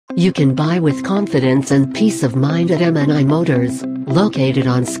You can buy with confidence and peace of mind at Ebony Motors, located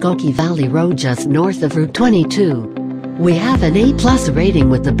on Skokie Valley Road just north of Route 22. We have an A+ rating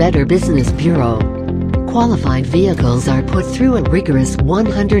with the Better Business Bureau. Qualified vehicles are put through a rigorous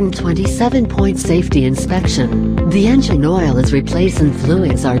 127-point safety inspection. The engine oil is replaced and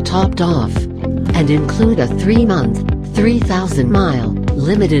fluids are topped off, and include a 3-month, 3,000-mile,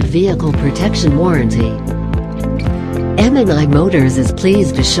 limited vehicle protection warranty. Ebony Motors is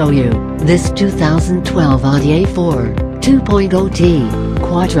pleased to show you this 2012 Audi A4, 2.0T,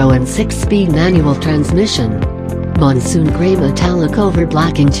 Quattro and 6-speed manual transmission. Monsoon Grey metallic over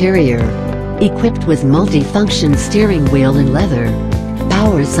black interior. Equipped with multi-function steering wheel and leather.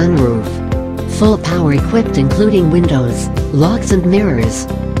 Power sunroof. Full power equipped including windows, locks and mirrors.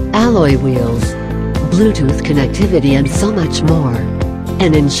 Alloy wheels. Bluetooth connectivity and so much more.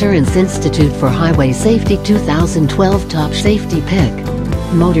 An Insurance Institute for Highway Safety 2012 Top Safety Pick.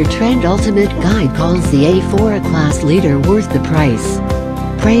 Motor Trend Ultimate Guide calls the A4 a class leader worth the price.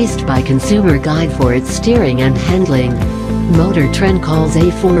 Praised by Consumer Guide for its steering and handling. Motor Trend calls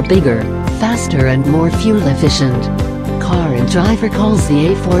A4 bigger, faster and more fuel efficient. Car and Driver calls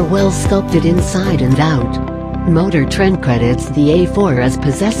the A4 well sculpted inside and out. Motor Trend credits the A4 as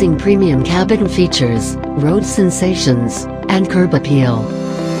possessing premium cabin features, road sensations, and curb appeal.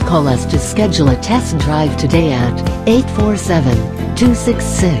 Call us to schedule a test drive today at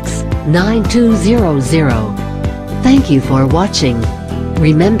 847-266-9200. Thank you for watching.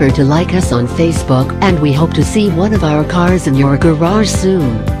 Remember to like us on Facebook and we hope to see one of our cars in your garage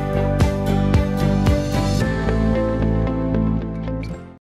soon.